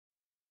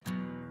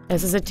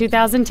This is a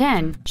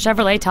 2010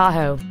 Chevrolet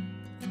Tahoe.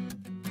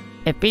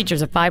 It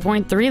features a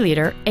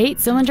 5.3-liter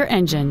 8-cylinder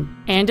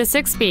engine and a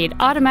 6-speed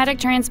automatic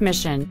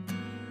transmission.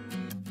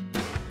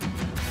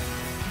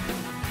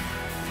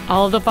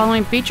 All of the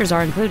following features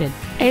are included: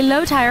 a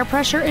low tire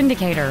pressure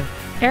indicator,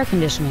 air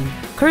conditioning,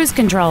 cruise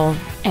control,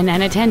 an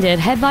unattended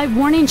headlight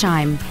warning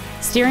chime,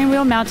 steering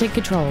wheel mounted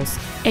controls,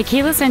 a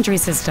keyless entry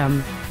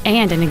system,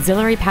 and an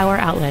auxiliary power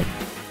outlet.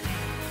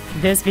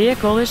 This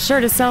vehicle is sure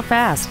to sell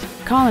fast.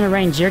 Call and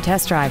arrange your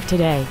test drive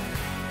today.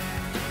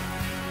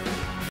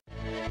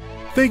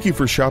 Thank you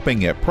for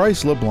shopping at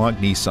Price LeBlanc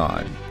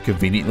Nissan,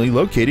 conveniently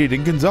located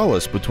in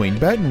Gonzales between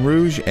Baton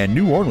Rouge and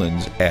New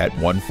Orleans at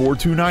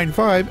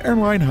 14295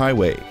 Airline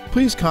Highway.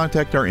 Please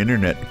contact our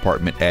internet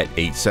department at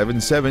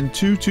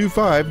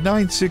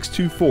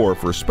 877-225-9624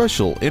 for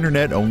special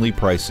internet-only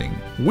pricing.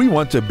 We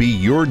want to be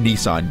your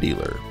Nissan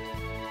dealer.